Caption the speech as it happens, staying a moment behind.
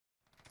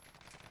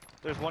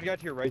There's one guy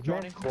to your right,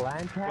 Johnny. With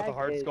a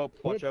hard scope.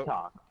 Watch out.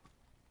 TikTok.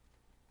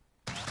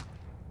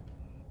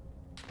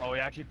 Oh, he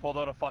actually pulled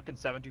out a fucking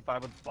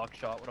 725 with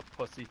buckshot. What a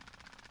pussy.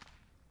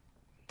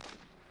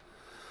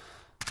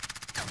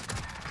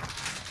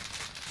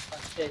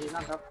 Shit, he's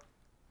not up.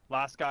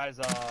 Last guy's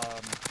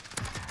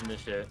In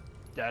this shit.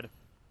 dead.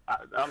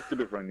 I'm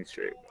stupid running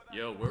straight.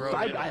 Yo, where are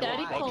Bye, they? bye.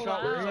 Daddy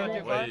Buckshot, where's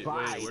collab. Wait,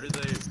 Bye. where did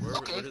they?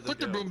 Where did they Put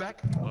the go? boom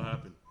back. What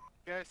happened?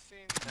 You guys seen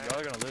Y'all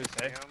are gonna lose,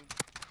 hey?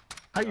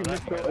 How you Oh, miss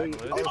that's it?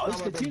 good. Oh,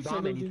 It's the teacher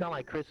Dominic, you losing. sound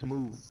like Chris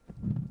Moo.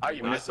 Are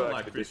you I missed sound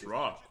like Chris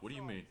Rock. What do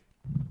you mean?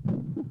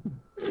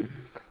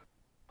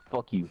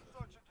 Fuck you.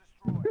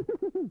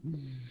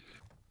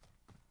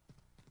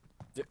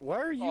 Why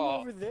are you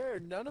Oh. over there?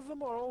 None of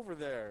them are over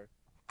there.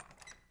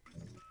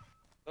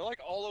 They're like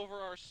all over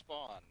our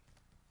spawn.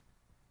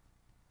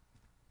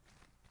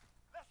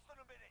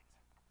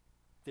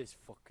 This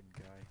fucking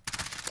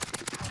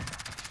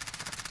guy.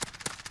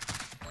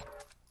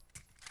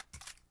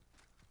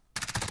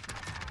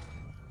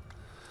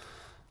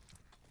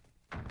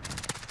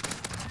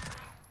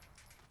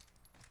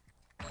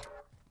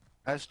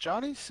 Has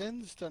Johnny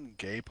Sins done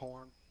gay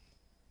porn?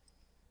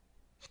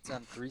 It's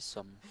on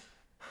threesome.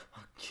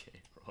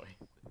 Okay,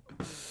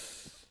 Roy.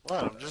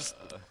 What?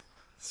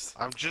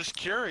 I'm just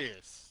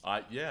curious.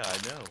 Yeah,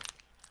 I know.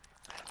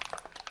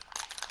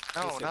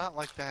 No, Listen. not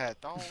like that.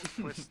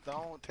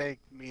 Don't take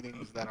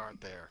meanings that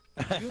aren't there.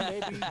 You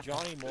may be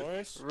Johnny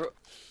Morris,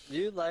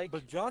 You like?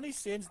 but Johnny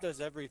Sins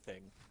does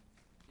everything.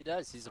 He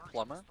does. He's a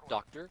plumber,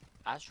 doctor,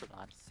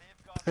 astronaut.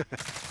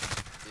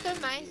 The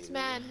nice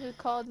man who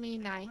called me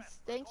nice.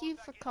 Thank you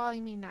for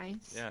calling me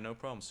nice. Yeah, no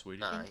problem,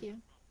 sweetie. Thank you.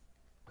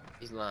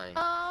 He's lying.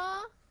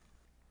 Aww.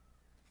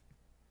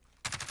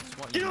 Just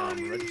want you to know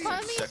I'm ready for Call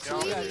some me sex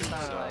sweetie. You with guys you,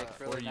 sound so like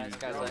really before nice you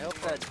guys. go- I hope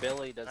that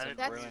Billy doesn't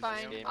That's ruin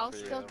fine. this game I'll for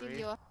still you. give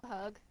you a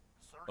hug.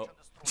 Oh.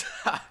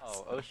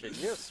 Oh, Ocean,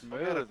 you're Look at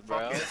smooth, a bro.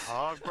 fucking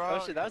hog, bro.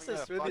 Ocean, that's Look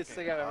the at a smoothest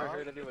fucking thing I've ever hog.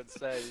 heard anyone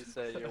say. You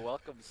say, "You're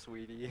welcome,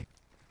 sweetie."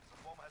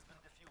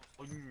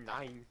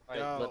 Nine.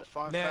 Yo,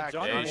 fun Man, fact,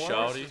 Johnny Morris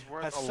Morris is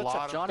worth has a such a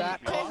lot of Johnny- money.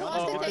 Hey, who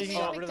wants to take me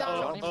to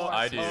McDonald's?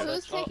 I do.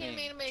 Who's taking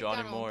me to McDonald's?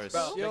 Johnny Morris.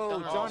 Bro. Yo,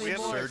 McDonald's. Johnny we have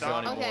Morris. Sir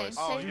Johnny Okay, Morris.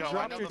 Oh, say yo, I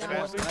dropped know your the phone.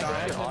 best Can I have your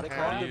McDonald's.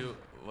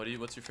 autograph?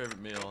 What's your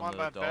favorite meal I'm on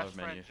my the dollar best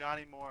menu? friend,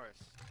 Johnny Morris.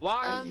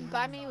 Why?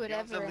 Buy me He owns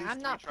whatever. at least I'm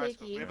three not trucks.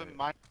 picky. We have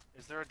a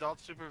Is there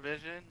adult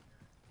supervision?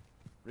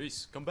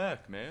 Reese, come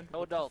back, man.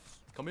 No adults.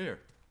 Come here.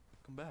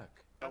 Come back.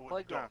 No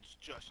playground. adults,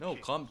 just No,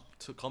 kids. come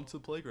to the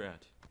playground.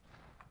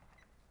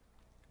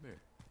 Come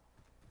here.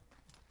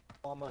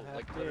 Mama like have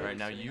literally All right,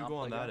 now sitting you on go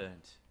on that playground.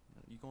 end.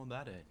 You go on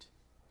that end.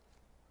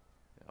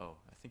 Oh,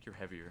 I think you're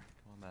heavier.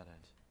 Go on that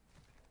end.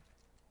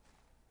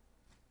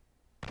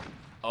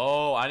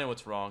 Oh, I know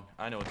what's wrong.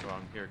 I know what's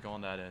wrong. Here, go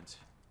on that end.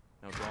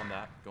 No, go on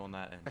that. Go on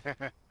that end.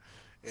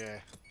 Yeah.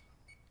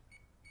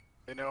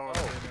 They know where we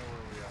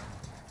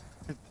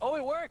are. Oh,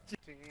 it worked.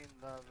 Teen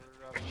lover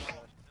of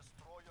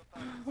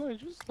the- I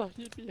just thought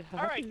you'd be happy.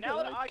 Alright, now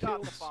that I got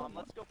killed the bomb, someone.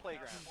 let's go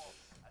playground.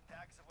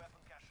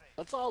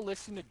 Let's all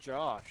listen to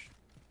Josh.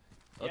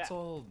 Let's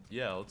all,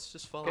 yeah, let's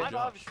just follow I'm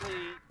Josh. obviously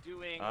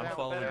doing I'm better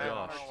following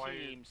on Josh. our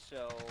team,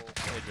 so...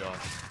 Hey, Josh.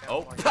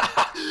 Oh,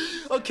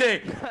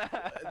 okay.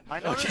 I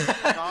noticed Okay.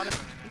 it's not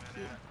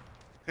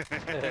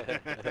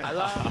I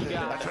love you I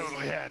guys.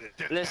 totally had it.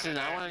 Listen,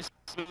 I want to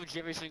smooch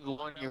every single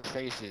one of your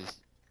faces.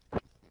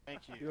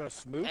 Thank you. You want to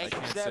smooch? I I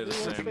can't Stab say the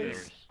everyone's same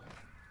face? thing.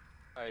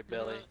 Alright,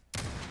 Billy.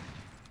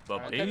 But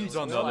Alright, Beans, that's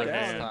on the what I other got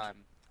this hand, time.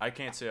 I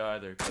can't say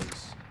either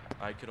because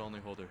I could only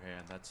hold her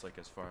hand. That's like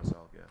as far as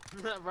I'll get.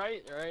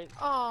 Right, right.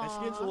 Aww. My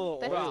skin's a little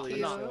that's oily,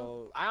 cute.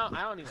 so I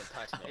don't even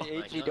touch it. Hey,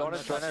 Like, HG, no- don't no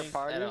wanna join our touching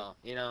party? at all,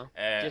 you know?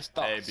 Hey, Just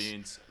hey, thoughts.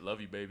 Beans, love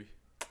you, baby.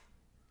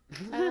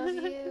 I love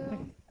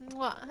you.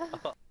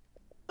 Mwah.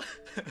 I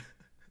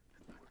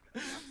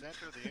sent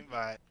her the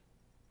invite.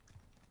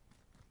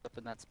 Up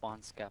in that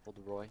spawn scaffold,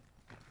 Roy.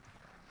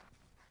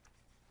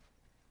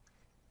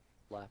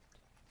 Left.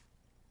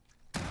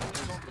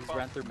 He's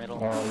ran through middle.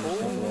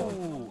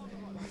 Oh,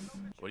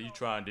 What are you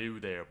trying to do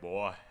there,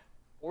 boy?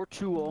 Or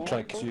 2-0.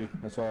 trying to kiss you.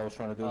 That's all I was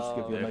trying to do. Just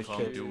give you a Then nice come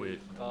kiss. do it.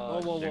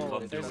 Whoa, whoa, Then whoa.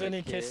 come If do there's it.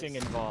 any kissing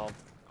involved,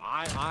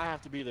 I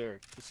have to be there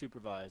to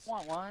supervise.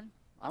 Want one?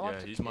 I want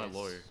Yeah, to he's my kiss.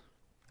 lawyer.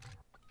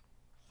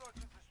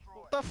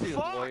 What the Dude,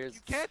 fuck? lawyers-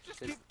 You can't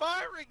just it's- keep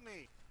firing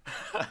me!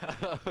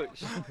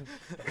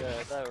 Yeah,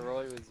 I thought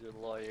Roy was your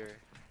lawyer.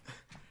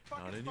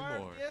 Fucking Not fired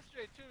anymore. me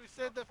yesterday too. He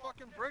said that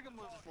fucking Brigham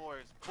was his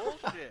lawyers.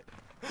 Bullshit.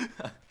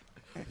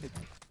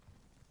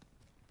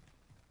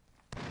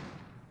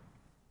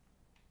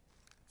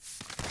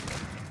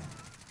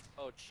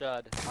 Oh,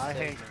 Chud. I save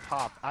hate me.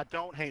 Pop. I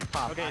don't hate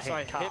Pop. Okay, so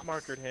I hate cops. hit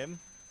markered him.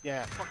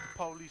 Yeah, fucking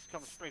police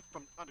coming straight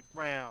from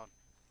underground.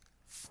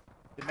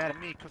 They mad at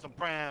me because I'm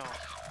brown.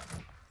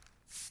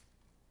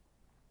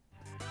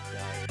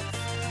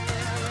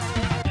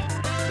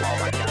 Oh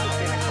my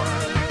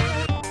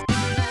god,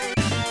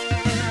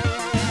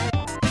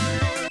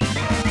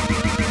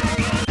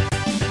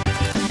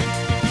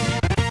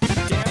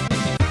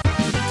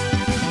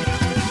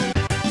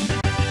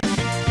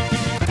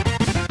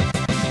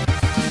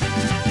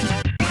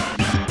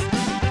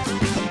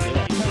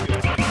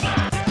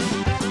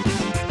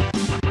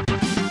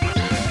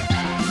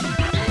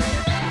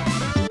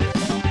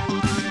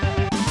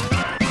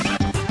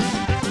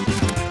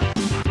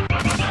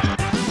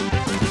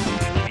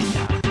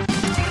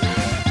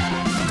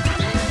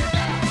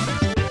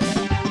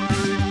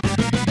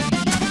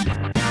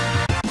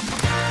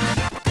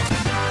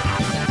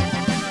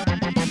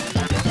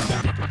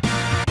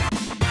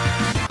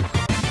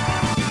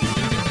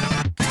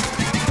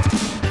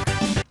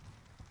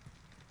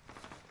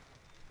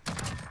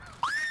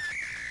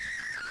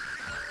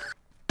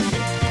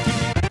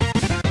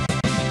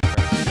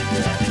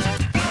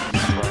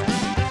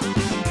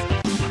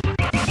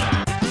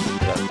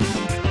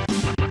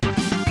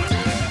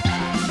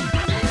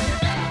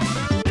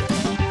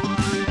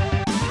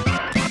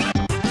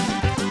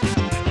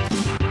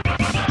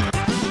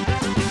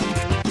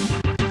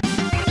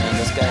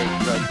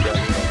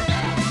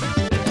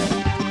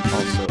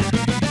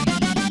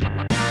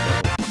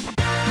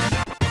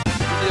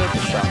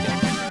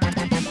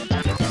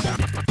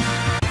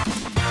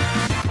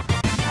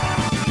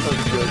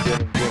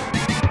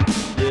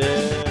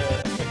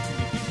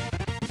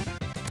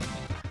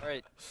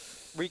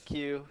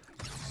 Re-queue.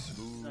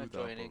 Smooth Not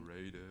joining.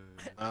 operator.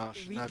 Oh,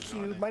 she's not Reque.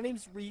 joining. My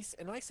name's Reese,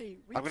 and I say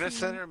Reque. I'm gonna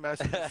send her a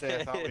message and say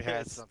I thought we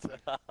had something.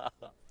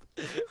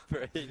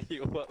 Brady,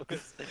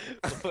 what's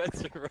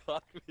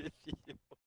wrong with you?